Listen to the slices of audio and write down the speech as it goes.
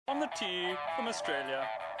the tee from Australia,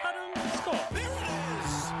 Adam Scott. There it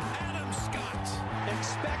is! Adam Scott.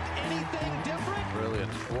 Expect anything different?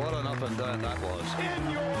 Brilliant. What an up and down that was.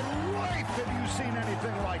 In your life have you seen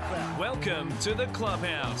anything like that? Welcome to the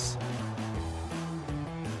Clubhouse.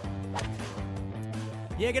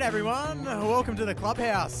 Yeah, g'day everyone. Welcome to the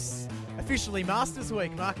Clubhouse. Officially Masters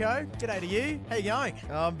Week, Marco. G'day to you. How you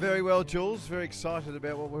going? Very well, Jules. Very excited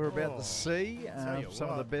about what we're about to see. tell you Some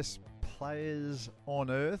of what. the best players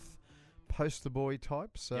on earth, poster boy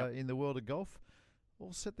types in the world of golf,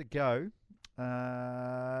 all set to go.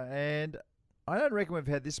 And I don't reckon we've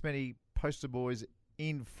had this many poster boys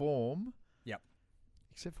in form. Yep.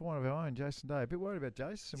 Except for one of our own, Jason Day. A bit worried about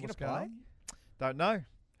Jason. Is he What's gonna going on? Don't know.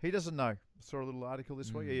 He doesn't know. Saw a little article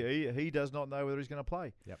this week. He does not know whether he's going to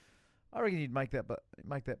play. Yep. I reckon you'd make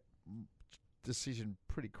that decision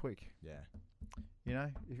pretty quick. Yeah. You know,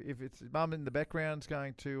 if it's mum in the background's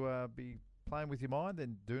going to be playing with your mind,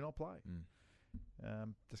 then do not play.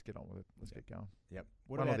 Just get on with it. Let's get going. Yep.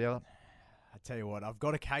 One or the other. I tell you what, I've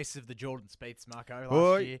got a case of the Jordan Spieths, Marco, last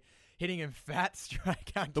Oi. year. Hitting him fat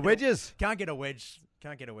straight. The wedges. Can't get a wedge.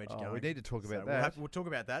 Can't get a wedge going. We need to talk about So that. We'll talk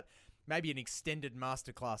about that. Maybe an extended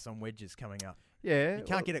masterclass on wedges coming up. Yeah. You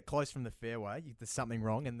can't get it close from the fairway. There's something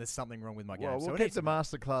wrong, and there's something wrong with my game. Well, so we'll it keep needs the to-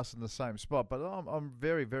 masterclass in the same spot, but I'm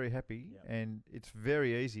very, very happy, and it's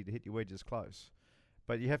very easy to hit your wedges close.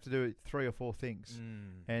 But you have to do 3 or 4 things,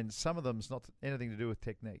 and some of them's not anything to do with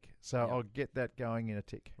technique. So I'll get that going in a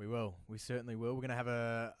tick. We will. We certainly will. We're going to have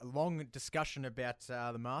a long discussion about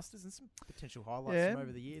the Masters and some potential highlights from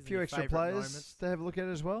over the years. A and few your extra favourite players moments. to have a look at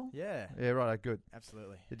as well. Yeah. Yeah, right. Good.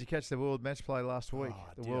 Absolutely. Did you catch the World Match Play last week? Oh,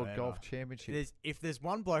 The dear World ever. Golf Championship. If there's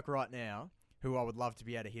one bloke right now who I would love to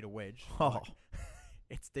be able to hit a wedge,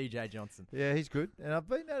 it's DJ Johnson. Yeah, he's good. And I've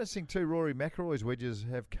been noticing too, Rory McIlroy's wedges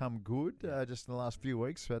have come good just in the last few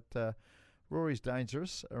weeks. But Rory's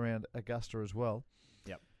dangerous around Augusta as well.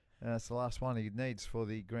 Yep. It's the last one he needs for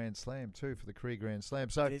the Grand Slam too, for the career Grand Slam.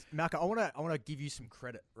 So, It is. Marco, I want to give you some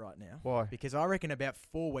credit right now. Why? Because I reckon about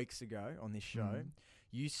 4 weeks ago on this show,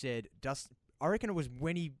 you said, I reckon it was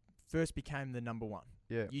when he first became the number one.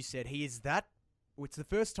 Yeah. You said he is that. It's the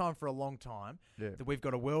first time for a long time that we've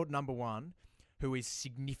got a world number one who is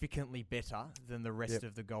significantly better than the rest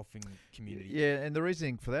of the golfing community. Yeah, and the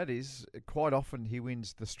reasoning for that is quite often he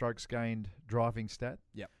wins the strokes gained driving stat,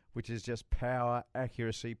 which is just power,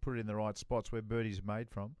 accuracy, put it in the right spots where birdies are made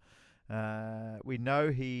from. We know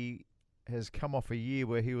he has come off a year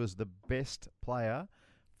where he was the best player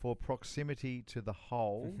for proximity to the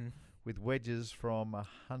hole with wedges from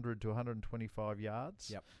 100 to 125 yards.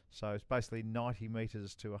 Yep. So it's basically 90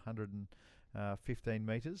 metres to 115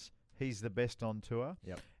 metres. He's the best on tour.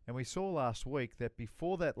 Yep. And we saw last week that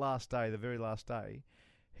before that last day, the very last day,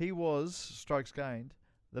 he was, strokes gained,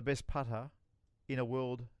 the best putter in a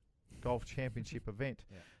World Golf Championship event.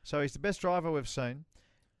 Yeah. So he's the best driver we've seen.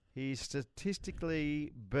 He's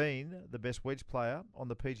statistically been the best wedge player on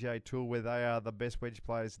the PGA Tour, where they are the best wedge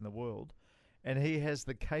players in the world. And he has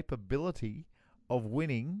the capability of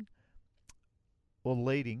winning, or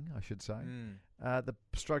leading, I should say, the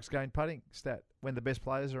strokes gained putting stat when the best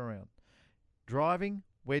players are around. Driving,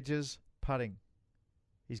 wedges, putting.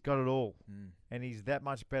 He's got it all. And he's that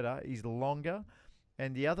much better. He's longer.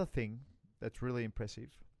 And the other thing that's really impressive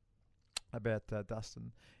about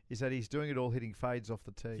Dustin is that he's doing it all hitting fades off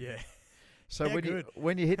the tee. Yeah. So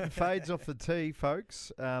when you're hitting fades off the tee,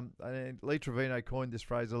 folks, and Lee Trevino coined this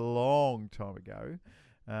phrase a long time ago,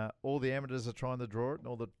 all the amateurs are trying to draw it and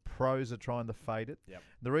all the pros are trying to fade it. Yep.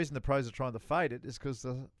 The reason the pros are trying to fade it is because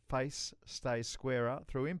the face stays squarer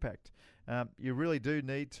through impact. You really do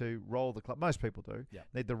need to roll the club. Most people do. Yep.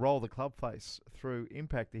 Need to roll the club face through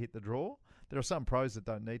impact to hit the draw. There are some pros that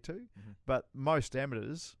don't need to, but most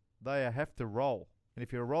amateurs, they have to roll. And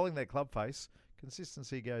if you're rolling that club face,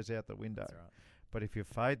 consistency goes out the window. That's right. But if you're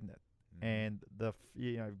fading it, and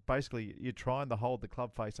basically you're trying to hold the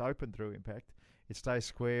club face open through impact, it stays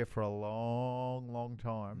square for a long, long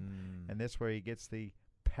time, and that's where he gets the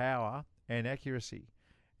power and accuracy.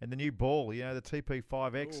 And the new ball, the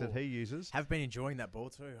TP5X that he uses. Have been enjoying that ball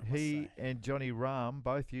too. I must He say. and Johnny Rahm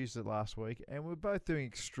both used it last week, and we're both doing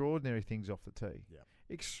extraordinary things off the tee. Yeah.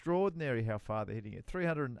 Extraordinary how far they're hitting it.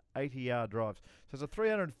 380-yard drives. So it's a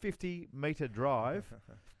 350-metre drive.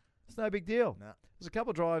 It's no big deal. No. There's a couple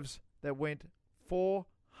of drives that went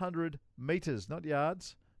 400 metres, not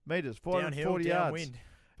yards, metres, 440 yards. Downwind.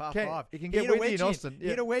 Par 5. It can He get hit a windy wedge in Austin.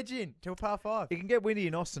 Hit a wedge in to a par 5. It can get windy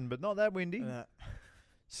in Austin, but not that windy.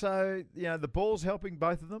 So, the ball's helping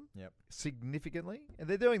both of them significantly. And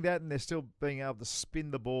they're doing that, and they're still being able to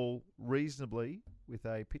spin the ball reasonably with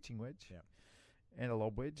a pitching wedge. Yep. and a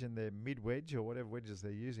lob wedge and their mid wedge or whatever wedges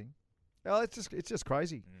they're using. Oh, it's just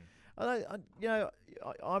crazy. I'm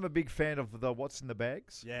a big fan of the what's in the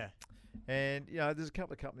bags. Yeah. And, there's a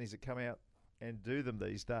couple of companies that come out and do them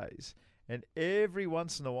these days. And every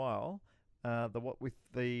once in a while, with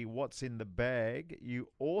the what's in the bag, you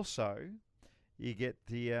get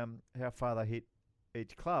the how far they hit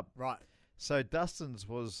each club. Right. So Dustin's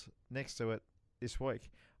was next to it this week.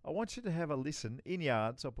 I want you to have a listen in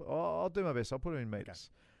yards. I'll do my best. I'll put it in meters.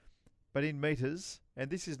 Okay. But in meters, and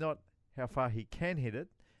this is not how far he can hit it.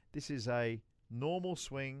 This is a normal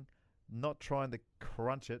swing, not trying to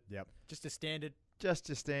crunch it. Yep. Just a standard. Just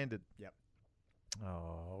a standard. Yep.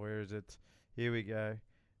 Oh, where is it? Here we go.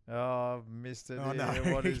 Oh, I've missed it. Oh, here.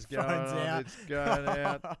 no. What is going on? Out. It's going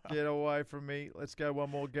out. Get away from me. Let's go one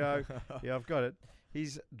more go. Yeah, I've got it.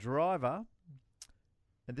 His driver,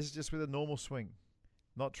 and this is just with a normal swing,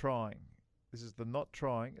 not trying. This is the not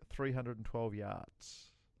trying, 312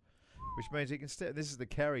 yards, which means he can step. This is the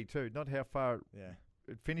carry too, not how far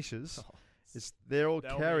it finishes. They're all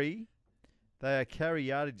carry. They are carry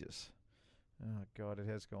yardages. Oh, God, it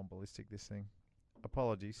has gone ballistic, this thing.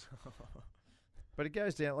 Apologies. But it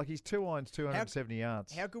goes down, like he's 2 irons, 270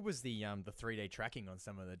 yards. How good was the 3D tracking on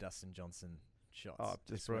some of the Dustin Johnson shots? Oh,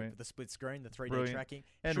 just brilliant. The split screen, the 3D brilliant. tracking.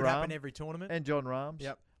 And should Rahm, happen every tournament. And John Rahm's.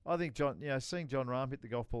 Yep. I think seeing John Rahm hit the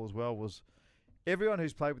golf ball as well was everyone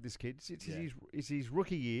who's played with this kid. It's his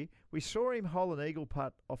rookie year. We saw him hole an eagle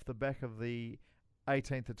putt off the back of the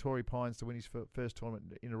 18th at Torrey Pines to win his first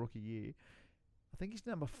tournament in a rookie year. I think he's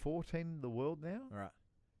number 14 in the world now. All right.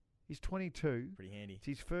 He's 22. Pretty handy. It's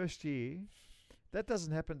his first year. That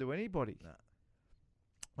doesn't happen to anybody. No.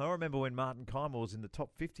 I remember when Martin Keimer was in the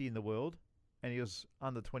top 50 in the world and he was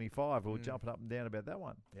under 25. We were jumping up and down about that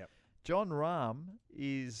one. Yep. John Rahm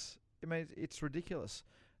is, it's ridiculous.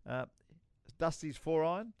 Dusty's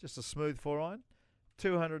 4-iron, just a smooth 4-iron,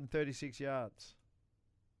 236 yards.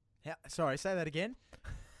 Sorry, say that again.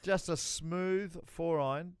 Just a smooth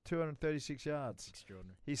 4-iron, 236 yards.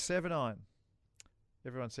 Extraordinary. He's 7-iron.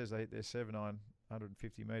 Everyone says they hit their 7-iron,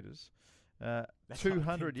 150 metres.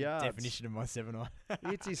 200 yards. Definition of my 7-iron. He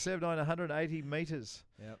hits his 7-iron, 180 metres.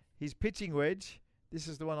 Yep. His pitching wedge, this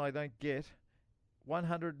is the one I don't get,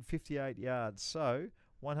 158 yards. So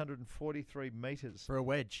 143 metres. For a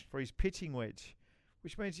wedge. For his pitching wedge.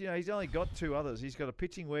 Which means, he's only got 2 others. He's got a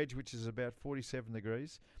pitching wedge, which is about 47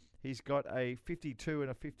 degrees. He's got a 52 and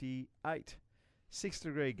a 58.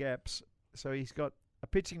 6-degree gaps. So he's got a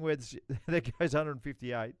pitching wedge that goes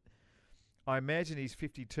 158. I imagine his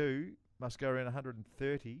 52 must go around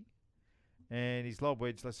 130. And his lob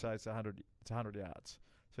wedge, let's say it's 100 yards.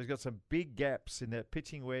 So he's got some big gaps in that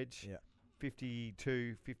pitching wedge,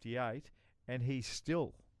 52, 58. And he's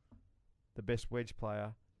still the best wedge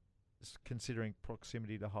player considering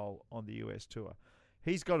proximity to hole on the US Tour.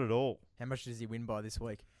 He's got it all. How much does he win by this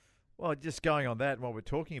week? Well, just going on that and what we're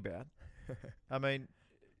talking about, I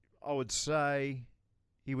would say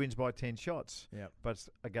he wins by 10 shots. Yep. But it's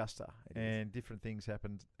Augusta, and different things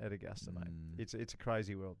happen at Augusta, mate. It's a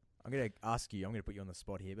crazy world. I'm going to ask you, I'm going to put you on the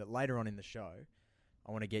spot here, but later on in the show,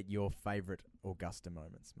 I want to get your favourite Augusta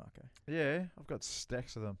moments, Marco. Yeah, I've got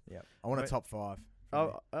stacks of them. Yeah, I want a top 5. I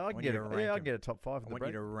can get a top 5 in the break. I want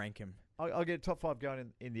you to rank them. I'll get a top 5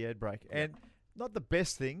 going in the ad break. Yep. And not the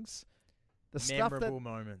best things. Memorable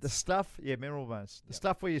moments. The stuff, memorable moments. The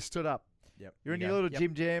stuff where you stood up. Yep. You're in your little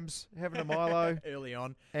Jim Jams, having a Milo. Early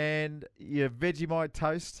on. And your Vegemite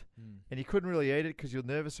toast. And you couldn't really eat it because you're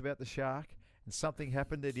nervous about the shark. And something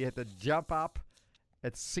happened that you had to jump up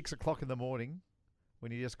at 6 o'clock in the morning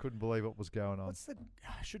when you just couldn't believe what was going on.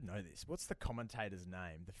 I should know this. What's the commentator's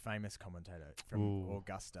name? The famous commentator from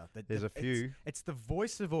Augusta. There's a few. It's the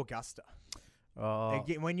voice of Augusta. Oh.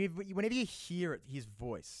 Whenever you hear his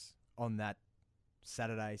voice on that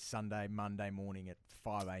Saturday, Sunday, Monday morning at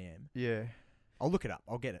 5 a.m. Yeah. I'll look it up.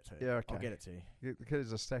 I'll get it to you. Yeah, okay. I'll get it to you. Because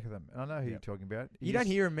there's a stack of them. I know who you're talking about. You don't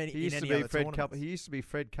hear him in any other tournaments. He used to be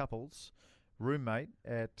Fred Couples' roommate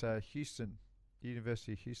at Houston,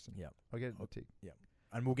 University of Houston. Yeah. I'll get it. Yeah.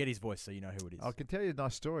 And we'll get his voice so you know who it is. I can tell you a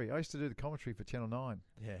nice story. I used to do the commentary for Channel 9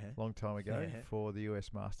 a long time ago for the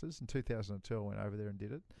US Masters. In 2002, I went over there and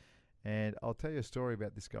did it. And I'll tell you a story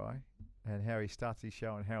about this guy and how he starts his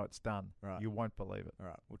show and how it's done. Right. You won't believe it. All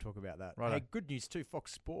right, we'll talk about that. Right. Hey, good news too.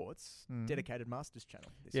 Fox Sports dedicated Masters channel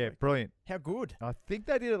this week. Brilliant. How good? I think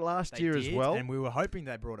they did it last year as well. And we were hoping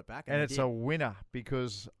they brought it back. And it's a winner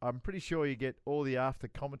because I'm pretty sure you get all the after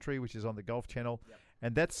commentary, which is on the Golf Channel. Yep.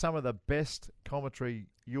 And that's some of the best commentary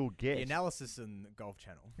you'll get. The analysis in the Golf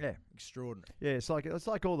Channel. Yeah. Extraordinary. Yeah, it's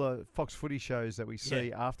like all the Fox footy shows that we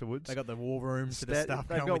see afterwards. They got the war rooms to the stuff.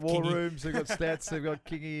 They've got war rooms, they've got stats, they've got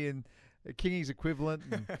Kingy and Kingy's equivalent,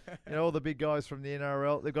 and all the big guys from the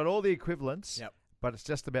NRL. They've got all the equivalents, but it's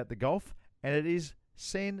just about the golf, and it is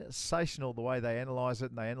sensational the way they analyse it,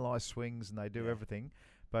 and they analyse swings, and they do everything.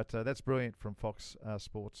 But that's brilliant from Fox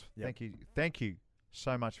Sports. Yep. Thank you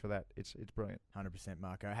so much for that. It's brilliant. 100%,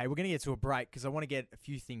 Marco. Hey, we're going to get to a break because I want to get a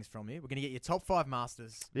few things from you. We're going to get your top 5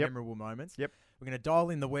 Masters memorable moments. Yep. We're going to dial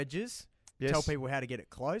in the wedges. Yes. Tell people how to get it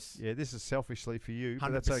close. Yeah, this is selfishly for you, 100%.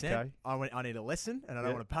 but that's okay. I need a lesson, and I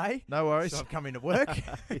don't want to pay. No worries. So I've come into work.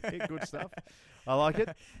 Yeah, good stuff. I like it.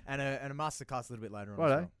 And a masterclass a little bit later on.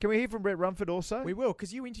 Righto. As well. Can we hear from Brett Rumford also? We will,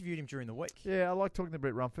 because you interviewed him during the week. Yeah, I like talking to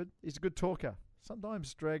Brett Rumford. He's a good talker.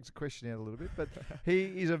 Sometimes drags the question out a little bit, but he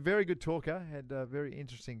is a very good talker. Had a very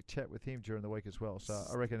interesting chat with him during the week as well. So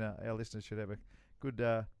I reckon our listeners should have a good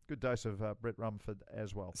dose of Brett Rumford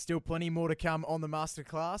as well. Still plenty more to come on the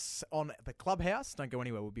masterclass on the Clubhouse. Don't go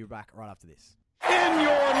anywhere. We'll be back right after this. In your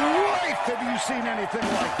life have you seen anything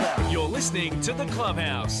like that? You're listening to The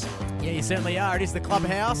Clubhouse. Yeah, you certainly are. It is the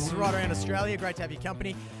Clubhouse right around Australia. Great to have your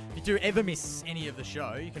company. If you do ever miss any of the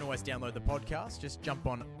show, you can always download the podcast. Just jump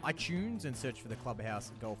on iTunes and search for the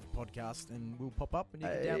Clubhouse Golf Podcast, and we'll pop up and you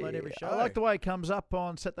can download every show. I like the way it comes up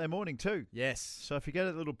on Saturday morning too. Yes. So if you go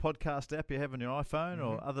to the little podcast app you have on your iPhone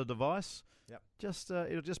or other device, just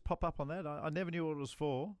it'll just pop up on that. I never knew what it was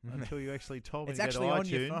for until you actually told me It's to actually go to on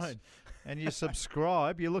iTunes your phone. and you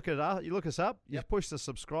subscribe. You look us up. You push the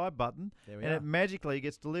subscribe button, and it magically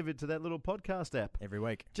gets delivered to that little podcast app Every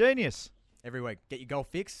week. Genius. Every week. Get your golf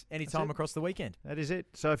fix anytime across the weekend. That is it.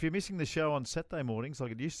 So if you're missing the show on Saturday mornings,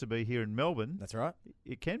 like it used to be here in Melbourne, That's right.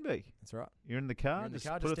 it can be. That's right. You're in the car, You're in the just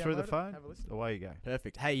car, put just it through the download it, phone, have a listen. away you go.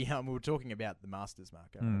 Perfect. Hey, we were talking about the Masters,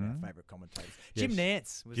 Marco, one of our favourite commentators. Yes. Jim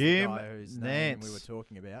Nance was Jim the guy whose name Nance. we were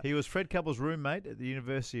talking about. He was Fred Couples' roommate at the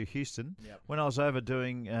University of Houston Yep. when I was over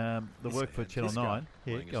doing the work for Channel This guy 9.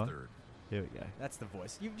 Yeah, playing his go on. third. Here we go. That's the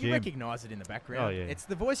voice. You Jim. recognise it in the background. Oh, yeah. It's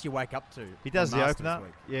the voice you wake up to. He does on the Masters opener.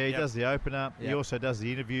 week. Yeah, he Yep. does the opener. He Yep. also does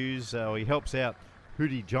the interviews. He helps out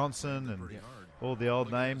Hootie Johnson and all the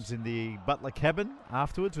old names in the Butler cabin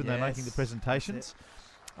afterwards when they're making the Yes, presentations.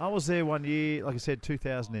 I was there one year, like I said,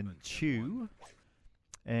 2002,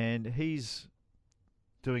 and he's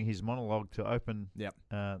doing his monologue to open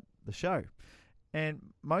the show.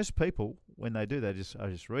 And most people, when they do, are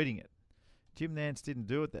just reading it. Jim Nance didn't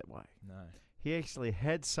do it that way. No. He actually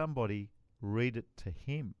had somebody read it to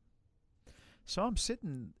him. So I'm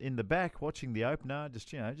sitting in the back watching the opener, just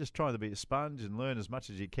trying to be a sponge and learn as much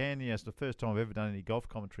as you can. It's the first time I've ever done any golf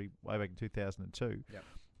commentary way back in 2002. Yep.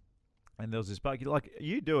 And there was this bloke, like,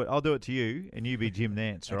 you do it, I'll do it to you, and you be Jim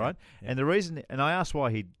Nance, all right? Yep. And the reason, and I asked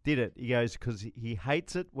why he did it, he goes, because he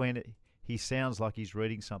hates it when he sounds like he's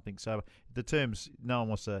reading something. So the terms, no one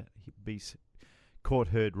wants to be caught,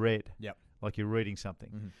 heard, read. Yep. Like you're reading something.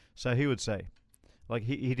 Mm-hmm. So he would say, like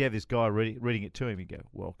he'd have this guy reading it to him. He'd go,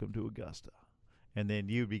 "Welcome to Augusta," and then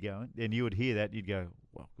you'd be going, and you would hear that. You'd go,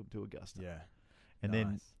 "Welcome to Augusta." Yeah. And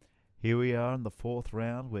then here we are in the fourth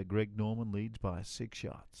round, where Greg Norman leads by 6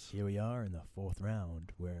 shots. Here we are in the fourth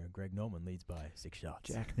round, where Greg Norman leads by 6 shots.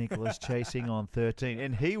 Jack Nicklaus chasing on 13,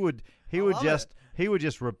 and he would love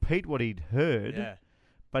just repeat what he'd heard. Yeah.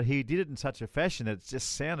 But he did it in such a fashion that it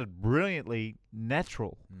just sounded brilliantly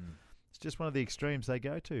natural. Mm. It's just one of the extremes they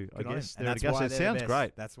go to, I guess. And They're that's at why Augusta. It they're the sounds best.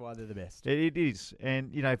 great. That's why they're the best. It is.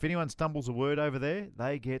 And, if anyone stumbles a word over there,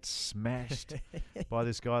 they get smashed by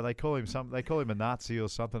this guy. They call him a Nazi or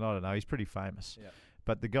something. I don't know. He's pretty famous. Yep.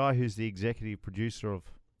 But the guy who's the executive producer of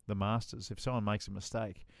the Masters, if someone makes a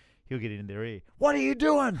mistake, he'll get in their ear. What are you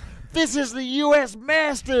doing? This is the U.S.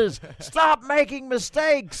 Masters. Stop making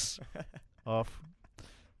mistakes. Off.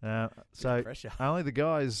 So pressure. only the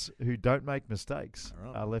guys who don't make mistakes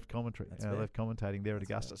All right. are left commentating there at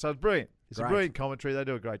Augusta. fair. So it's brilliant. It's Great. a brilliant commentary. They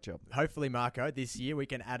do a great job. Hopefully, Marco, this year we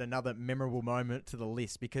can add another memorable moment to the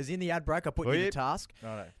list, because in the ad break I put you the task,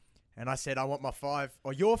 and I said I want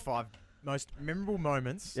your 5 most memorable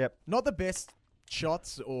moments. Yep. Not the best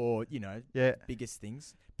shots or biggest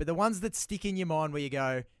things, but the ones that stick in your mind where you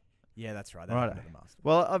go, yeah, that's right. That happened at the Masters.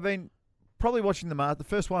 Well, I've been probably watching the Masters. The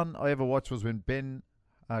first one I ever watched was when Ben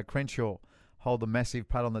Crenshaw hold the massive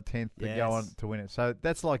putt on the 10th to go on to win it. So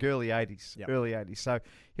that's like early 80s. Yep. Early 80s. So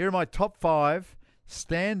here are my top 5.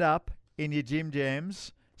 Stand up in your gym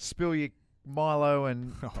jams, spill your Milo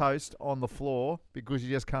and toast on the floor because you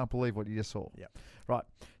just can't believe what you just saw. Yep. Right.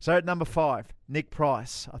 So at number 5, Nick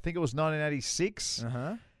Price. I think it was 1986.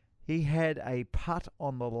 Uh-huh. He had a putt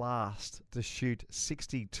on the last to shoot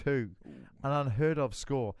 62. An unheard of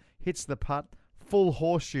score. Hits the putt, full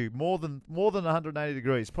horseshoe, more than 180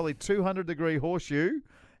 degrees, probably 200-degree horseshoe,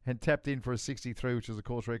 and tapped in for a 63, which was a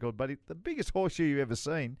course record. But the biggest horseshoe you've ever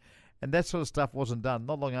seen. And that sort of stuff wasn't done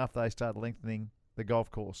not long after they started lengthening the golf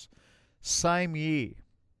course. Same year,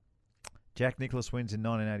 Jack Nicklaus wins in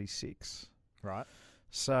 1986. Right.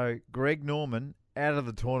 So Greg Norman out of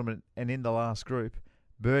the tournament and in the last group,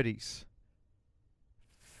 birdies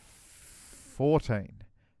 14,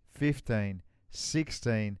 15,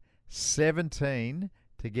 16, 17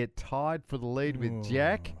 to get tied for the lead with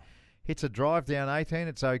Jack. Hits a drive down 18,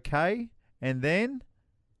 it's okay. And then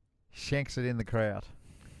shanks it in the crowd.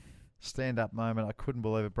 Stand-up moment. I couldn't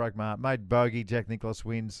believe it. Broke my heart. Made bogey. Jack Nicklaus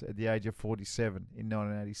wins at the age of 47 in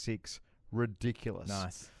 1986. Ridiculous.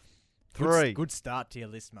 Nice. 3. Good start to your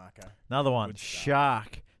list, Marco. Another one. Good start.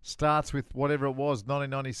 Shark. Starts with whatever it was,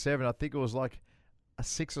 1997. I think it was like a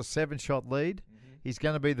 6 or 7 shot lead. Mm-hmm. He's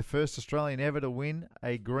going to be the first Australian ever to win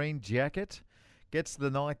a green jacket. Gets to the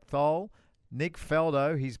 9th hole. Nick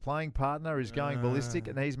Faldo, his playing partner, is going ballistic,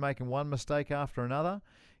 and he's making one mistake after another.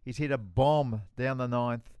 He's hit a bomb down the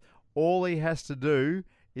 9th. All he has to do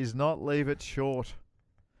is not leave it short.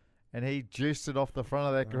 And he juiced it off the front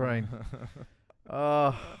of that green.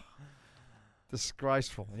 Oh,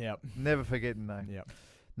 disgraceful. Yep. Never forgetting that. Yep.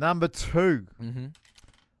 Number 2, Mm-hmm.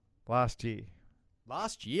 last year,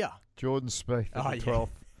 Last year. Jordan Spieth at Oh, the yeah.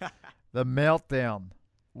 12th. The meltdown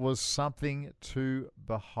was something to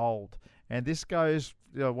behold. And this goes,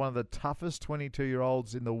 one of the toughest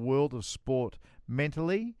 22-year-olds in the world of sport.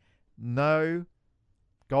 Mentally, no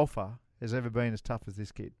golfer has ever been as tough as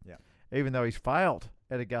this kid. Yeah. Even though he's failed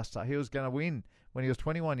at Augusta. He was going to win when he was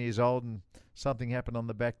 21 years old and something happened on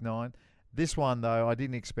the back 9. This one, though, I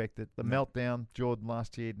didn't expect it. The meltdown, Jordan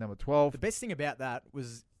last year, number 12. The best thing about that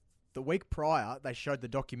was the week prior, they showed the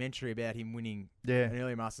documentary about him winning Yeah. an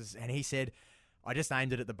early Masters, and he said, I just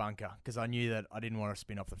aimed it at the bunker because I knew that I didn't want to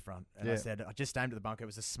spin off the front. And I Yeah. said, I just aimed at the bunker. It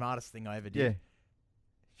was the smartest thing I ever Yeah. did.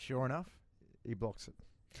 Sure enough, He blocks it.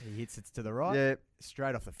 he hits it to the right, Yeah.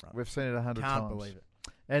 straight off the front. We've seen it 100 times. Can't believe it.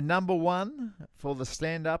 And number 1 for the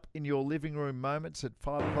stand-up in your living room moments at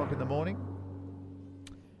 5 o'clock in the morning,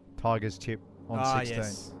 Tiger's chip on 16.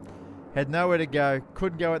 Yes. Had nowhere to go,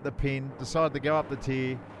 couldn't go at the pin, decided to go up the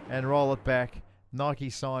tier and roll it back. Nike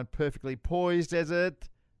sign perfectly poised as it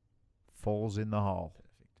falls in the hole. Perfect.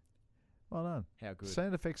 Well done. How good.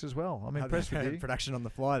 Sound effects as well. I'm impressed with you. Production on the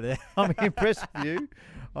fly there. I'm impressed with you.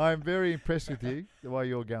 I'm very impressed with you, the way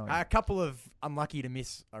you're going. A couple of unlucky to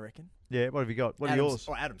miss, I reckon. Yeah, what have you got? What are yours?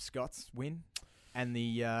 Adam Scott's win, and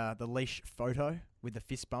the leash photo with the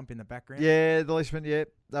fist bump in the background. Yeah, the Leishman, yeah,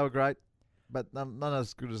 they were great. But none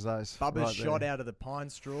as good as those. Bubba's right shot there. out of the pine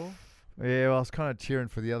straw. Yeah, well, I was kind of cheering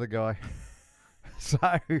for the other guy. So,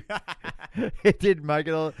 it didn't make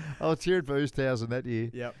it. I was cheering for Oosthuizen that year.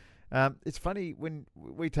 Yep. It's funny when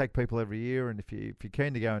we take people every year, and if you're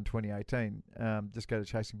keen to go in 2018, just go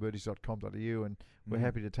to chasingbirdies.com.au, and we're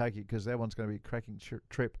happy to take you because that one's going to be a cracking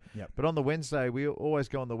trip. Yep. But on the Wednesday, we always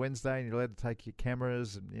go on the Wednesday, and you're allowed to take your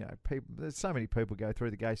cameras, and people. There's so many people go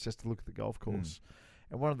through the gates just to look at the golf course.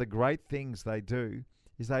 And one of the great things they do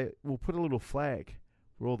is they will put a little flag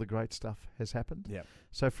where all the great stuff has happened. Yep.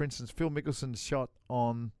 So, for instance, Phil Mickelson's shot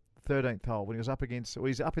on 13th hole when he was up against,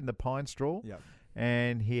 he's up in the pine straw, Yep.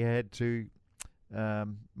 and he had to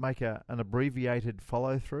make an abbreviated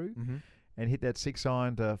follow through and hit that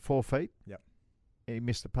 6-iron to 4 feet. Yep. He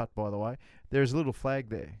missed the putt, by the way. There's a little flag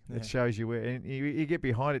there that shows you where, and you get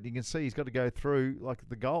behind it, and you can see he's got to go through like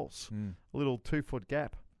the goals, a little 2-foot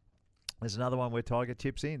gap. There's another one where Tiger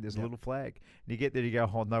chips in. There's a little flag. And you get there, you go,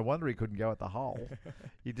 oh, no wonder he couldn't go at the hole.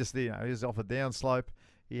 He just, he was off a downslope.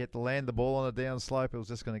 He had to land the ball on a downslope. It was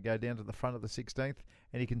just going to go down to the front of the 16th.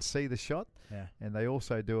 And you can see the shot. Yeah. And they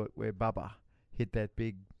also do it where Bubba hit that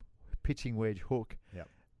big pitching wedge hook. Yep.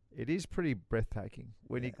 It is pretty breathtaking.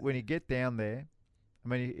 When you get down there, I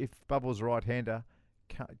mean, if Bubba was a right-hander,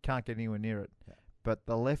 can't get anywhere near it. Yeah. But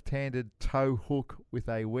the left-handed toe hook with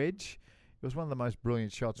a wedge, it was one of the most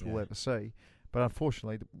brilliant shots we'll ever see. But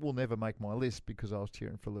unfortunately, it will never make my list because I was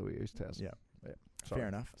cheering for Louis Oosthuizen. Yeah. Sorry. Fair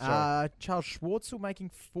enough. Sorry. Charles Schwartzel making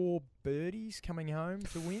 4 birdies coming home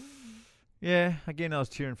to win. Yeah, again, I was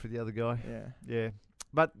cheering for the other guy. Yeah.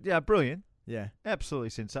 But, brilliant. Yeah. Absolutely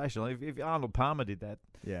sensational. If Arnold Palmer did that,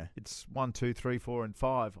 it's 1, 2, 3, 4, and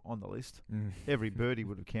 5 on the list. Every birdie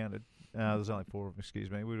would have counted. There's only 4 of them, excuse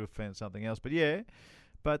me. We would have found something else.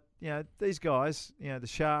 But these guys, the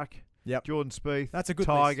Shark, Jordan Spieth, that's a good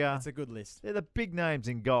Tiger. list. That's a good list. They're the big names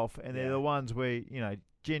in golf, and they're the ones where,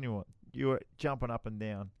 genuine. You're jumping up and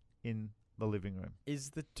down in the living room. Is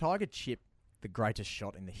the Tiger chip the greatest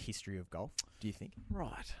shot in the history of golf, do you think?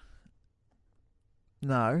 Right.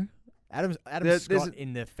 No. Adam Scott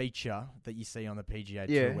in the feature that you see on the PGA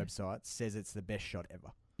Tour website says it's the best shot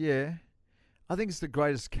ever. Yeah. I think it's the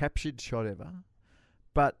greatest captured shot ever.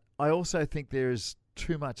 But I also think there is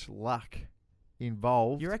too much luck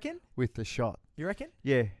involved You reckon? with the shot. You reckon?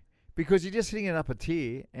 Yeah, because you're just hitting it up a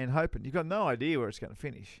tier and hoping. You've got no idea where it's going to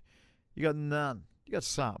finish. You got none. You got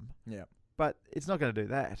some. Yeah. But it's not going to do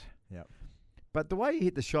that. Yeah. But the way he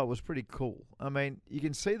hit the shot was pretty cool. I mean, you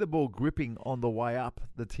can see the ball gripping on the way up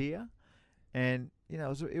the tier, and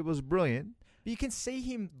it was brilliant. But you can see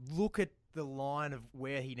him look at the line of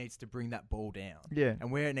where he needs to bring that ball down. Yeah.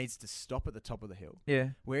 And where it needs to stop at the top of the hill.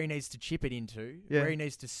 Yeah. Where he needs to chip it into. Yeah. Where he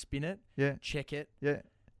needs to spin it. Yeah. Check it. Yeah. To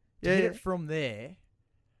Yeah. hit it from there.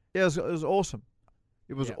 Yeah, it was awesome.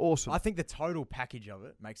 It was awesome. I think the total package of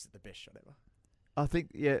it makes it the best shot ever. I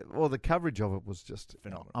think, the coverage of it was just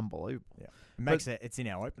Phenomenal. Unbelievable. Yeah. It makes it's in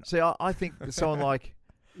our opener. See, I think that someone like,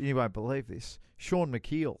 you won't believe this, Sean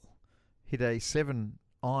McKeel hit a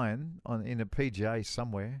 7-iron in a PGA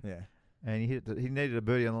somewhere, Yeah. and he needed a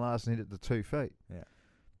birdie on the last and hit it to 2 feet. Yeah.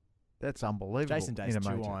 That's unbelievable. Jason Day's in a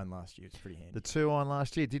major. 2-iron last year. It's pretty handy. The 2-iron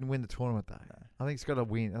last year didn't win the tournament, though. No. I think it's got to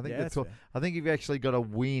win. I think that's fair. I think you've actually got to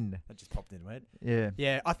win. That just popped into my head. Yeah.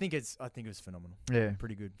 Yeah, I think it was phenomenal. Yeah.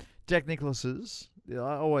 Pretty good. Jack Nicklaus's, I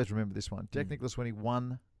always remember this one. Jack Nicklaus, when he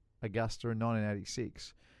won Augusta in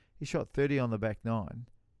 1986, he shot 30 on the back nine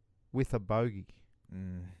with a bogey.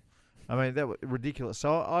 I mean, that was ridiculous.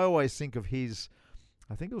 So I always think of his,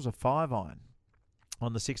 I think it was a 5-iron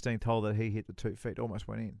on the 16th hole that he hit the 2 feet, almost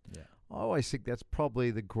went in. Yeah. I always think that's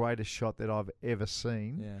probably the greatest shot that I've ever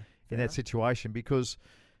seen in that enough. situation, because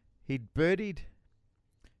he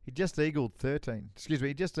just eagled 13. Excuse me,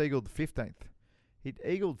 he just eagled 15th. He'd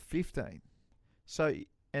eagled 15. So,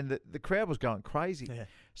 and the crowd was going crazy. Yeah.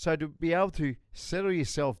 So to be able to settle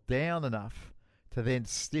yourself down enough to then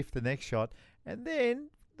stiff the next shot, and then,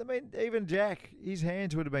 I mean, even Jack, his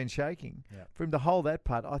hands would have been shaking. Yeah. For him to hold that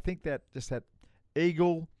putt, I think that just that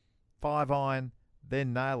eagle, 5-iron,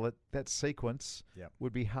 then nail it, that sequence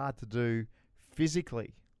would be hard to do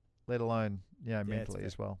physically, let alone mentally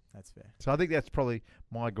as well. That's fair. So I think that's probably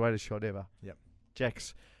my greatest shot ever. Yep.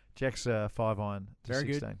 Jack's 5-iron to Very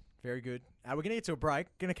 16. good. Very good. We're going to get to a break.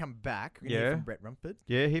 Going to come back. We're going to hear from Brett Rumford.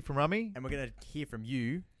 Yeah, hear from Rummy. And we're going to hear from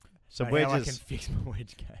you Some about how I wedges. can fix my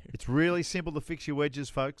wedge game. It's really simple to fix your wedges,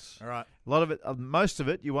 folks. All right. A lot of it, most of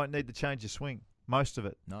it, you won't need to change your swing. Most of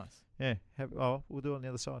it. Nice. Yeah. We'll do it on the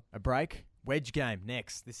other side. A break. Wedge game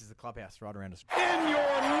next. This is the Clubhouse right around us. In your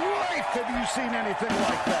life have you seen anything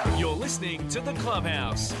like that? You're listening to the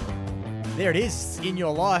Clubhouse. There it is. In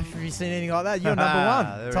your life, have you seen anything like that? You're number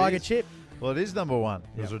There one. it Tiger is. Chip. Well, it is number one.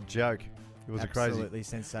 It was Yep. a joke. It was Absolutely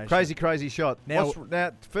sensational. crazy shot. Now-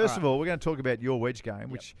 First of all, we're going to talk about your wedge game,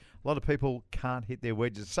 which a lot of people can't hit their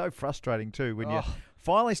wedges. It's so frustrating too when you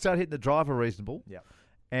finally start hitting the driver reasonable. Yep.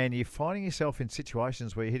 And you're finding yourself in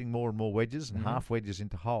situations where you're hitting more and more wedges and half wedges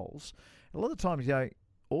into holes. A lot of times,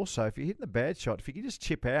 also, if you're hitting a bad shot, if you can just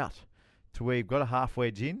chip out to where you've got a half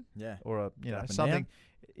wedge in, or up and something,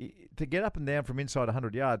 to get up and down from inside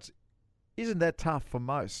 100 yards isn't that tough for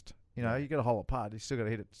most. You got a hole apart. You still got to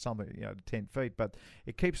hit it something, to 10 feet, but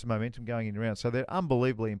it keeps the momentum going in and around. So they're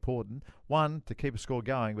unbelievably important. One, to keep a score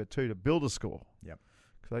going, but two, to build a score. Yep.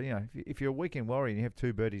 So, if you're a weekend warrior and you have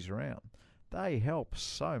 2 birdies around, they help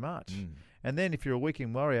so much. And then if you're a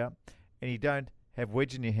weekend warrior and you don't have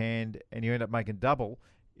wedge in your hand and you end up making double,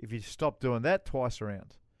 if you stop doing that twice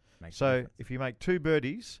around. So if you make 2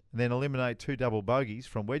 birdies and then eliminate 2 double bogeys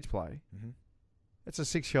from wedge play, it's a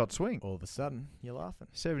 6-shot swing. All of a sudden, you're laughing.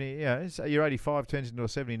 70, so your 85 turns into a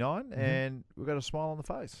 79, and we've got a smile on the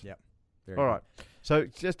face. Yep. All right. So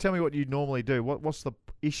just tell me what you normally do. What's the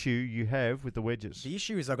issue you have with the wedges? The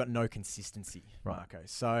issue is I've got no consistency, Right. Marco.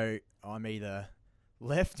 So I'm either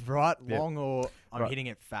left, right, Yep. long, or I'm Right. hitting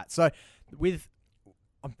it fat. So with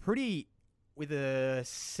a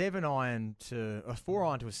 7-iron to a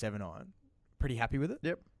 4-iron to a 7-iron, pretty happy with it.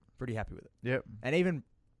 Yep. Pretty happy with it. Yep. And even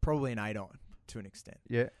probably an 8-iron to an extent.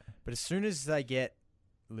 Yeah. But as soon as they get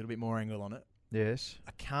a little bit more angle on it, Yes.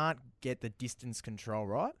 I can't get the distance control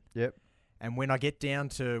right. Yep. And when I get down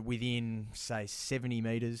to within, say, 70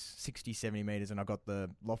 metres, 60, 70 metres, and I got the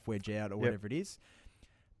loft wedge out or whatever it is,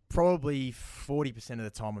 probably 40% of the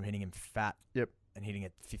time I'm hitting him fat. Yep. And hitting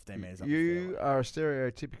it 15 metres up the You fairway. are a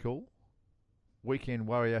stereotypical weekend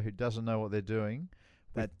warrior who doesn't know what they're doing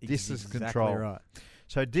with That is distance exactly control. right.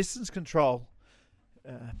 So distance control,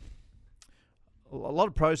 a lot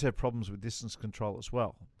of pros have problems with distance control as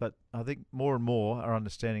well, but I think more and more are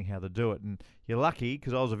understanding how to do it. And you're lucky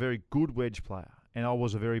because I was a very good wedge player, and I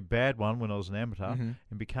was a very bad one when I was an amateur, and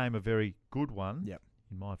became a very good one, Yep.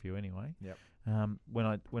 in my view anyway, Yep.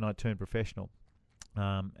 when I turned professional.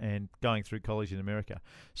 And going through college in America.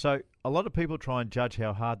 So a lot of people try and judge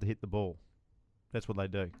how hard to hit the ball. That's what they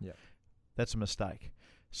do. Yep. That's a mistake.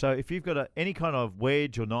 So if you've got any kind of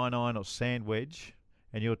wedge or 9-iron or sand wedge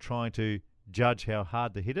and you're trying to judge how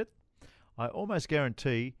hard to hit it, I almost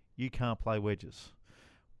guarantee you can't play wedges.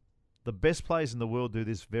 The best players in the world do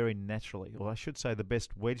this very naturally, or I should say the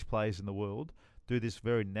best wedge players in the world do this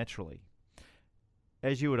very naturally.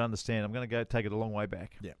 As you would understand, I'm going to go take it a long way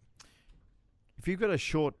back. Yeah. If you've got a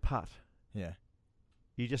short putt, Yeah.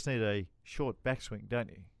 you just need a short backswing, don't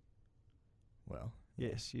you? Well.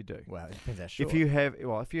 Yes, you do. Well, it depends how short. If you have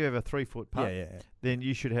a 3-foot putt, yeah. then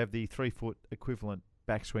you should have the 3-foot equivalent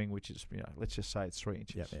backswing, which is, let's just say it's 3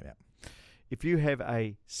 inches. Yeah. If you have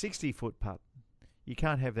a 60-foot putt, you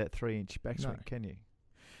can't have that 3-inch backswing, can you?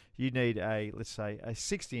 You need let's say, a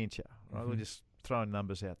 60-incher. Right? We're just throwing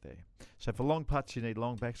numbers out there. So for long putts, you need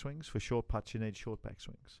long backswings. For short putts, you need short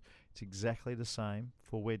backswings. It's exactly the same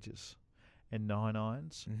for wedges and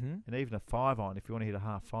 9-irons and even a 5-iron if you want to hit a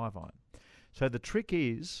half 5-iron. So the trick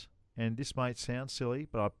is, and this might sound silly,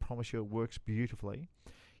 but I promise you it works beautifully,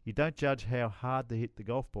 you don't judge how hard to hit the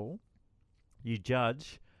golf ball. You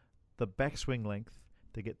judge the backswing length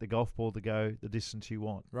to get the golf ball to go the distance you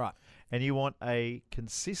want. Right. And you want a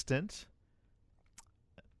consistent,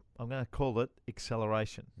 I'm going to call it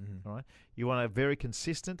acceleration. All right. You want a very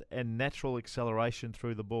consistent and natural acceleration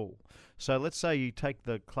through the ball. So let's say you take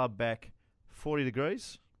the club back 40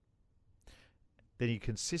 degrees, then you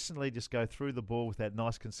consistently just go through the ball with that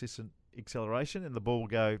nice consistent acceleration, and the ball will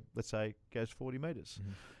go, let's say, goes 40 metres.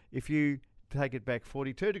 If you take it back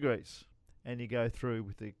 42 degrees and you go through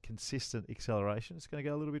with the consistent acceleration, it's going to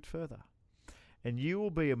go a little bit further. And you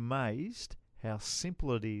will be amazed how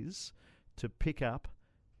simple it is to pick up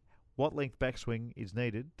what length backswing is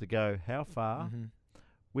needed to go how far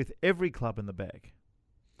with every club in the bag.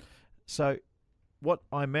 So what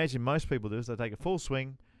I imagine most people do is they take a full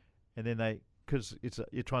swing and then because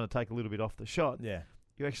you're trying to take a little bit off the shot,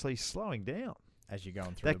 you're actually slowing down. As you're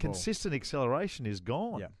going through that the ball. consistent acceleration is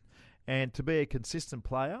gone. Yeah. And to be a consistent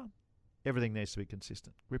player, everything needs to be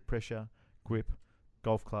consistent. Grip pressure, grip,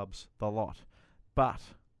 golf clubs, the lot. But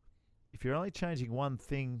if you're only changing one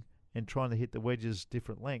thing and trying to hit the wedges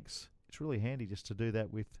different lengths, it's really handy just to do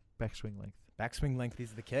that with backswing length. Backswing length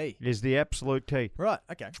is the key. It is the absolute key. Right,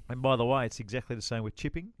 okay. And by the way, it's exactly the same with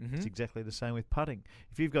chipping. It's exactly the same with putting.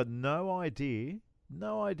 If you've got no idea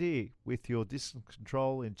with your distance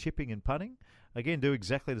control in chipping and putting, again, do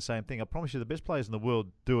exactly the same thing. I promise you the best players in the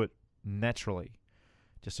world do it naturally.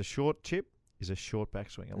 Just a short chip is a short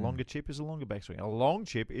backswing. A longer chip is a longer backswing. A long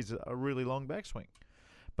chip is a really long backswing.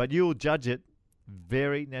 But you'll judge it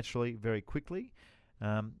very naturally, very quickly.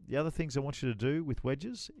 The other things I want you to do with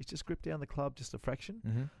wedges is just grip down the club just a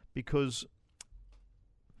fraction, because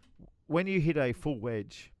when you hit a full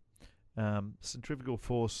wedge, centrifugal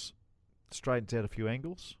force straightens out a few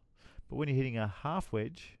angles. But when you're hitting a half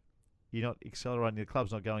wedge, you're not accelerating. The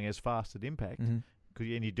club's not going as fast at impact, and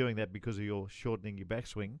you're doing that because of your shortening your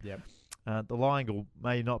backswing. The lie angle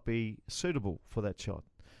may not be suitable for that shot.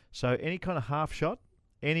 So any kind of half shot,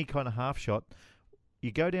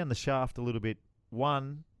 you go down the shaft a little bit.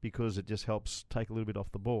 One, because it just helps take a little bit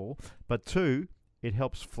off the ball. But two, it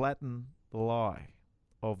helps flatten the lie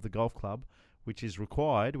of the golf club, which is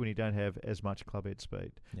required when you don't have as much club head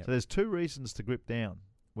speed. So there's two reasons to grip down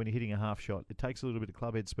when you're hitting a half shot. It takes a little bit of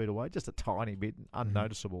club head speed away, just a tiny bit,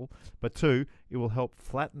 unnoticeable. But two, it will help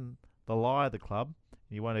flatten the lie of the club,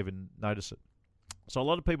 and you won't even notice it. So a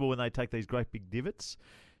lot of people, when they take these great big divots,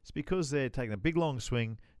 it's because they're taking a big long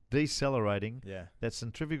swing, decelerating. That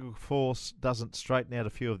centrifugal force doesn't straighten out a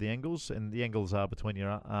few of the angles, and the angles are between your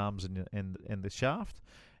arms and the shaft,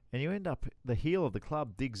 and you end up, the heel of the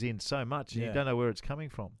club digs in so much and you don't know where it's coming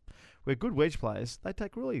from. Where good wedge players, they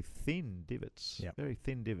take really thin divots, very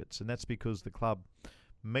thin divots, and that's because the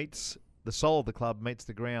sole of the club meets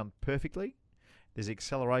the ground perfectly. There's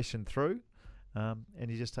acceleration through, and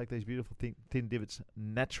you just take these beautiful thin divots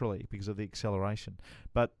naturally because of the acceleration.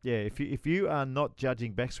 But yeah, if you are not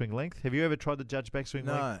judging backswing length, have you ever tried to judge backswing length?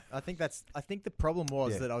 No, I think the problem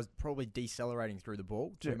was that I was probably decelerating through the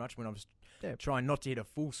ball too much when I was trying not to hit a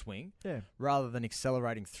full swing, rather than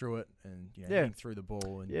accelerating through it and hitting through the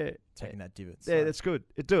ball and taking that divot. Yeah, that's good.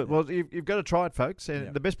 Do it. Well, you've got to try it, folks.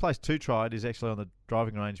 And the best place to try it is actually on the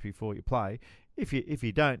driving range before you play. If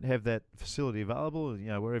you don't have that facility available,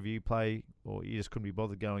 wherever you play, or you just couldn't be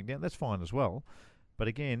bothered going down, that's fine as well. But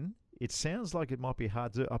again, it sounds like it might be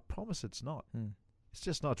hard to do. I promise it's not. It's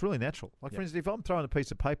just not. It's really natural. Like, for instance, if I'm throwing a piece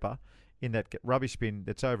of paper in that rubbish bin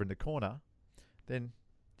that's over in the corner, then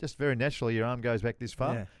just very naturally your arm goes back this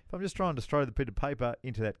far. If I'm just trying to throw the bit of paper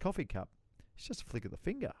into that coffee cup, it's just a flick of the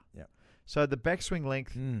finger. So the backswing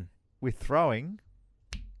length with throwing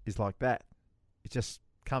is like that. It just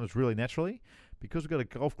comes really naturally. because we've got a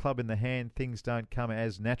golf club in the hand, things don't come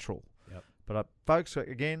as natural. Yep. But folks,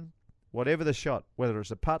 again, whatever the shot, whether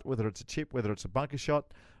it's a putt, whether it's a chip, whether it's a bunker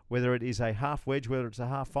shot, whether it is a half wedge, whether it's a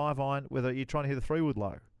half 5-iron, whether you're trying to hit a 3-wood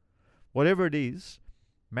low, whatever it is,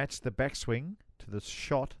 match the backswing to the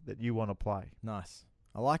shot that you want to play. Nice.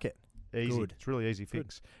 I like it. Easy. Good. It's really easy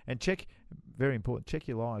fix. And check, very important, check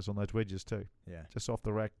your lies on those wedges too. Yeah. Just off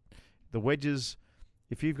the rack. The wedges,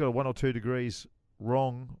 if you've got a 1 or 2 degrees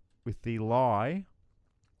wrong with the lie,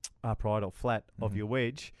 upright or flat, of your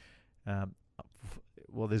wedge,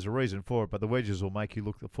 well, there's a reason for it, but the wedges will make you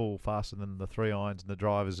look the full faster than the 3-irons and the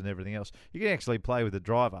drivers and everything else. You can actually play with a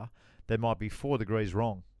driver that might be 4 degrees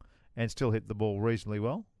wrong and still hit the ball reasonably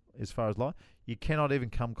well as far as lie. You cannot even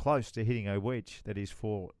come close to hitting a wedge that is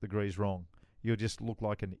 4 degrees wrong. You'll just look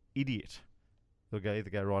like an idiot. They'll either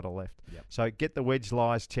go right or left. Yep. So get the wedge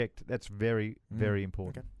lies checked. That's very, very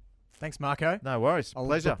important. Okay. Thanks, Marco. No worries. I'll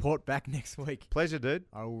Pleasure. report back next week. Pleasure, dude.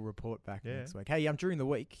 I will report back next week. Hey, during the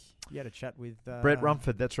week, you had a chat with... Brett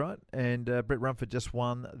Rumford, that's right. And Brett Rumford just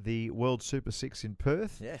won the World Super 6 in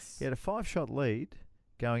Perth. Yes. He had a 5-shot lead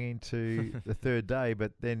going into the third day,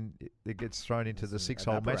 but then it gets thrown into the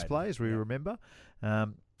 6-hole match play, as we remember.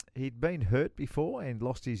 He'd been hurt before and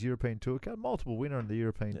lost his European Tour card. Multiple winner in the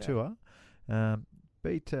European Tour.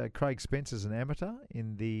 Beat Craig Spence as an amateur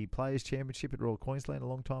in the Players' Championship at Royal Queensland a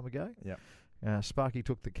long time ago. Yeah. Sparky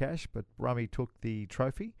took the cash, but Rummy took the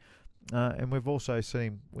trophy. And we've also seen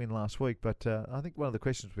him win last week. But I think one of the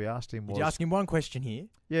questions we asked him was... Did you ask him one question here?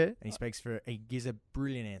 Yeah. And he gives a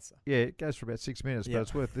brilliant answer. Yeah, it goes for about 6 minutes, but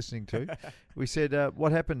it's worth listening to. We said,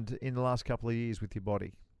 what happened in the last couple of years with your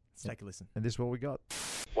body? Let's take a listen. And this is what we got.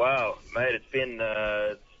 Wow, mate, it's been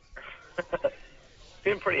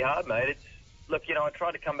been pretty hard, mate. Look, I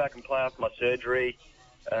tried to come back and play after my surgery.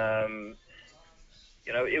 It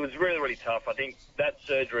was really, really tough. I think that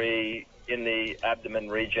surgery in the abdomen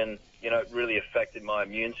region, it really affected my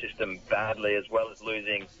immune system badly, as well as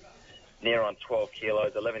losing near on 12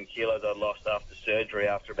 kilos, 11 kilos I lost after surgery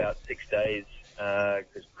after about 6 days,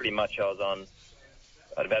 because pretty much I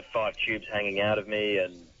had about 5 tubes hanging out of me,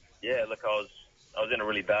 and I was in a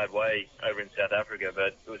really bad way over in South Africa,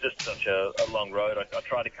 but it was just such a long road. I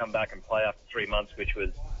tried to come back and play after 3 months, which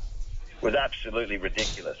was absolutely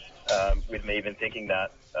ridiculous, with me even thinking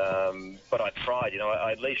that. But I tried,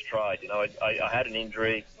 I at least tried. I had an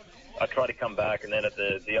injury. I tried to come back, and then at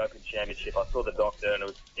the Open Championship, I saw the doctor, and it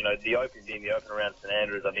was, the Open being the Open around St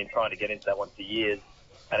Andrews. I've been trying to get into that one for years,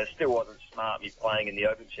 and it still wasn't smart me playing in the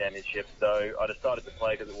Open Championship. So I decided to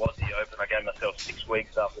play because it was the Open. I gave myself 6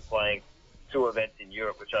 weeks after playing 2 events in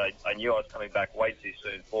Europe, which I knew I was coming back way too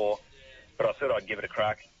soon for, but I thought I'd give it a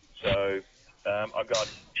crack. So I got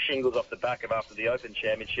shingles off the back of after the Open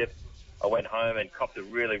Championship. I went home and copped a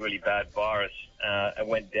really, really bad virus and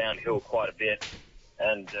went downhill quite a bit,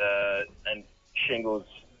 and shingles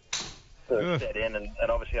sort of set in, and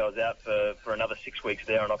obviously I was out for another 6 weeks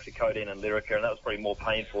there on oxycodone and Lyrica, and that was probably more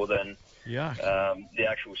painful than the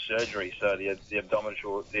actual surgery, so the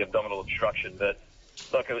abdominal obstruction. But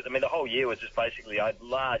look, the whole year was just basically I had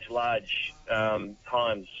large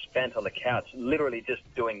times spent on the couch, literally just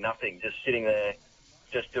doing nothing, just sitting there,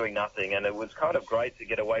 just doing nothing. And it was kind of great to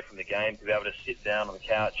get away from the game, to be able to sit down on the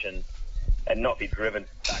couch and not be driven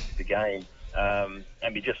back to the game,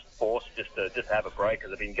 and be just forced just to have a break,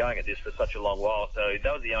 because I've been going at this for such a long while. So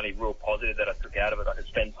that was the only real positive that I took out of it. I could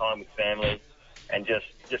spend time with family and just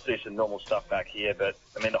do some normal stuff back here. But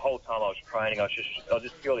the whole time I was training, I was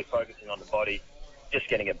just purely focusing on the body, just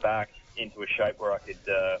getting it back into a shape where I could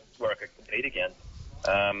compete again.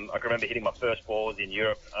 I can remember hitting my first balls in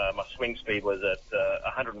Europe. My swing speed was at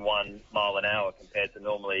 101 mile an hour compared to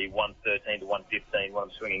normally 113 to 115 when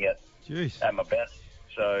I'm swinging at my best.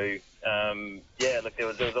 So look, there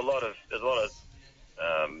was a lot of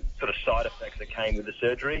sort of side effects that came with the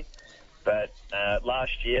surgery. But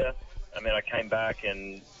last year, I came back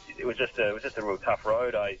and it was just a real tough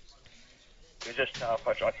road. It was just tough.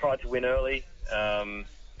 I tried to win early.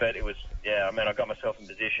 But it was, I got myself in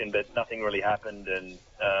position, but nothing really happened. And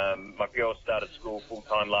my girl started school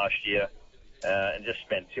full-time last year and just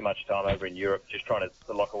spent too much time over in Europe just trying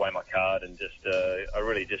to lock away my card. And I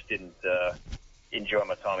really just didn't enjoy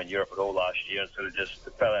my time in Europe at all last year, and sort of just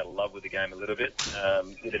fell out of love with the game a little bit,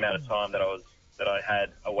 with the amount of time that I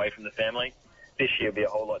had away from the family. This year will be a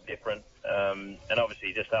whole lot different. And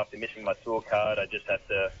obviously just after missing my tour card, I just had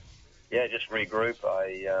to, just regroup.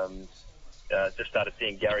 I just started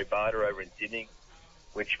seeing Gary Bayard over in Sydney,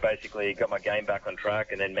 which basically got my game back on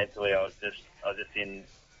track. And then mentally, I was just in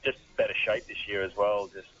better shape this year as well.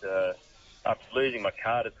 Just after losing my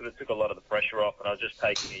card, it sort of took a lot of the pressure off, and I was just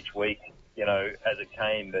taking each week, as it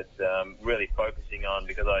came, but really focusing on,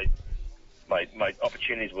 because my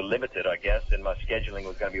opportunities were limited, I guess, and my scheduling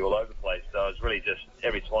was going to be all over the place. So I was really just,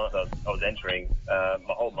 every tournament I was entering, my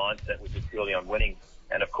whole mindset was just purely on winning.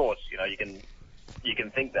 And of course, you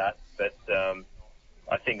can think that, but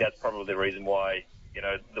I think that's probably the reason why,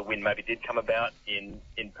 the win maybe did come about in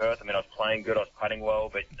Perth. I mean, I was playing good, I was putting well,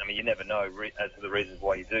 but I mean, you never know as to the reasons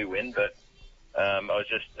why you do win. But I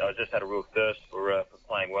just had a real thirst for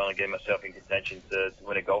playing well and getting myself in contention to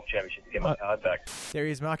win a golf championship to get my card back. There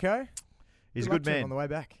he is, Marco. He's a Good good luck to him man. on the way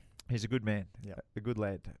back. He's a good man. Yeah. A good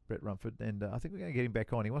lad, Brett Rumford. And I think we're going to get him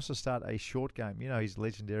back on. He wants to start a short game. He's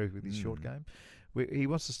legendary with his short game. He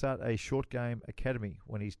wants to start a short game academy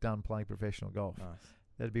when he's done playing professional golf. Nice.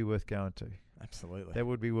 That'd be worth going to. Absolutely. That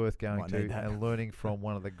would be worth going Might to need that. and learning from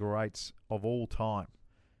one of the greats of all time.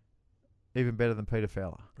 Even better than Peter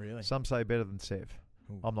Fowler. Really? Some say better than Sev.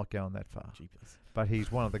 Ooh. I'm not going that far. Jeepers. But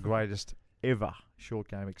he's one of the greatest ever short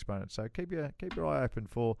game exponents. So keep your eye open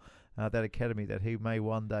for that academy that he may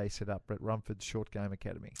one day set up, Brett Rumford's Short Game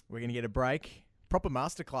Academy. We're going to get a break. Proper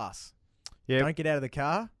masterclass. Yeah. Don't get out of the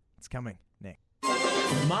car. It's coming next.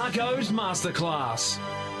 Marco's Masterclass.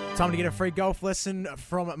 Time to get a free golf lesson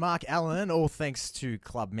from Mark Allen, all thanks to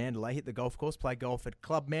Club Mandalay. Hit the golf course, play golf at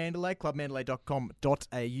Club Mandalay,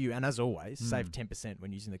 clubmandalay.com.au. And as always, save 10%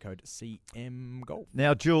 when using the code CMGolf.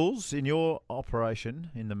 Now, Jules, in your operation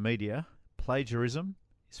in the media, plagiarism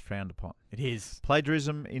is frowned upon. It is.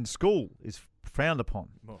 Plagiarism in school is frowned upon.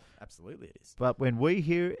 Well, absolutely it is. But when we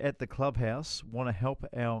here at the Clubhouse want to help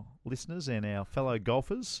our listeners and our fellow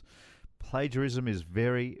golfers, plagiarism is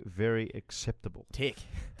very, very acceptable. Tick.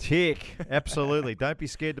 Absolutely. Don't be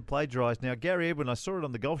scared to plagiarise. Now, Gary Edwin, I saw it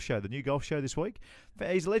on the golf show, the new golf show this week.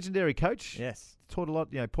 He's a legendary coach. Yes. Taught a lot,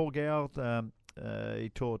 Paul Gowd. He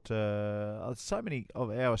taught so many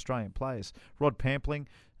of our Australian players. Rod Pampling,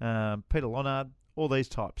 Peter Lonard, all these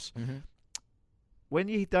types. Mm-hmm. When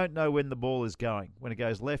you don't know when the ball is going, when it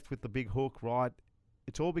goes left with the big hook, right,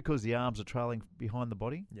 it's all because the arms are trailing behind the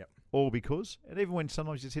body. Yep. All because, and even when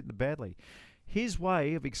sometimes he's hitting it badly. His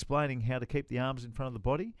way of explaining how to keep the arms in front of the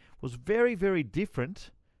body was very, very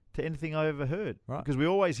different to anything I ever heard. Right. Because we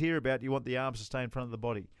always hear about you want the arms to stay in front of the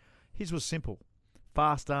body. His was simple.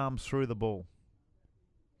 Fast arms through the ball.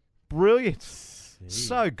 Brilliant.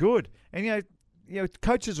 So good. And,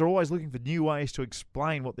 coaches are always looking for new ways to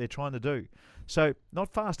explain what they're trying to do. So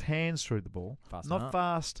not fast hands through the ball, not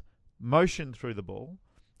fast motion through the ball,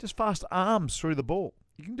 just fast arms through the ball.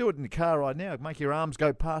 You can do it in the car right now. Make your arms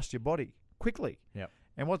go past your body quickly. Yep.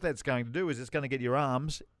 And what that's going to do is it's going to get your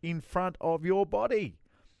arms in front of your body.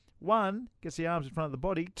 One, gets the arms in front of the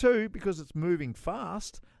body. Two, because it's moving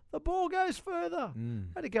fast, the ball goes further. I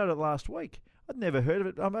had to go to it last week. I'd never heard of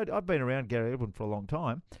it. I've been around Gary Edwin for a long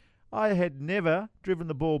time. I had never driven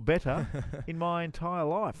the ball better in my entire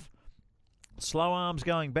life. Slow arms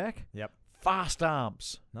going back. Yep. Fast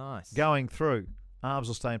arms Nice. going through. Arms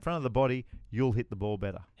will stay in front of the body. You'll hit the ball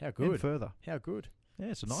better. How good. And further. How good. Yeah,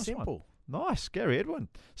 it's a nice Simple. one. Nice. Gary Edwin.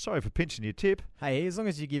 Sorry for pinching your tip. Hey, as long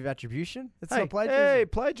as you give attribution, it's Hey, not plagiarism. Hey,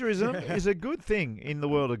 plagiarism is a good thing in the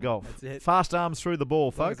world of golf. That's it. Fast arms through the ball,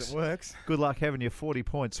 As long as folks. it works. Good luck having your 40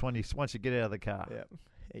 points once you get out of the car. Yep.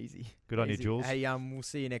 Easy. Good on you, Easy. Jules. Hey, we'll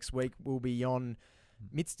see you next week. We'll be on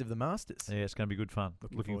midst of the Masters. Yeah, it's going to be good fun.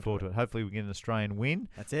 Looking Looking forward to it. Hopefully we get an Australian win.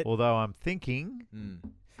 That's it. Although I'm thinking Mm.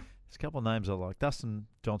 there's a couple of names I like. Dustin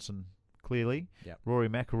Johnson, clearly. Yep. Rory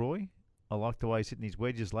McIlroy. I like the way he's hitting his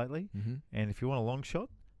wedges lately. Mm-hmm. And if you want a long shot,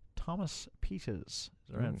 Thomas Peters.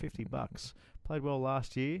 It's around $50. Played well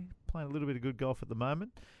last year. Playing a little bit of good golf at the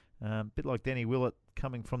moment. Bit like Danny Willett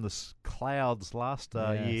coming from the clouds last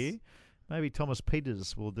year. Maybe Thomas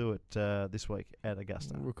Peters will do it this week at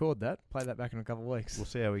Augusta. We'll record that. Play that back in a couple of weeks. We'll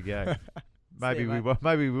see how we go. See you, mate.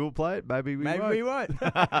 Maybe we will play it. Maybe we Maybe won't. we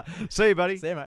won't. See you, buddy. See you, mate.